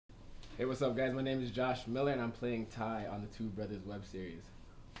Hey, what's up, guys? My name is Josh Miller, and I'm playing Ty on the Two Brothers web series.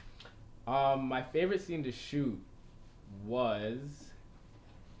 My favorite scene to shoot was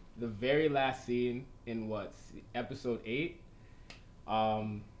the very last scene in episode 8.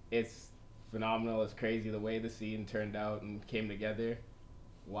 It's phenomenal. It's crazy the way the scene turned out and came together.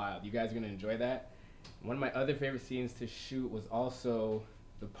 Wild. You guys are gonna enjoy that. One of my other favorite scenes to shoot was also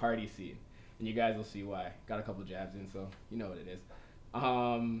the party scene, and you guys will see why. Got a couple jabs in, so you know what it is.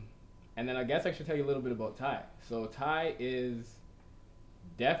 Um, and then I guess I should tell you a little bit about Ty. So Ty is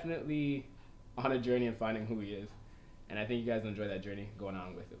definitely on a journey of finding who he is, and I think you guys will enjoy that journey going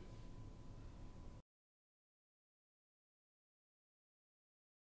on with him.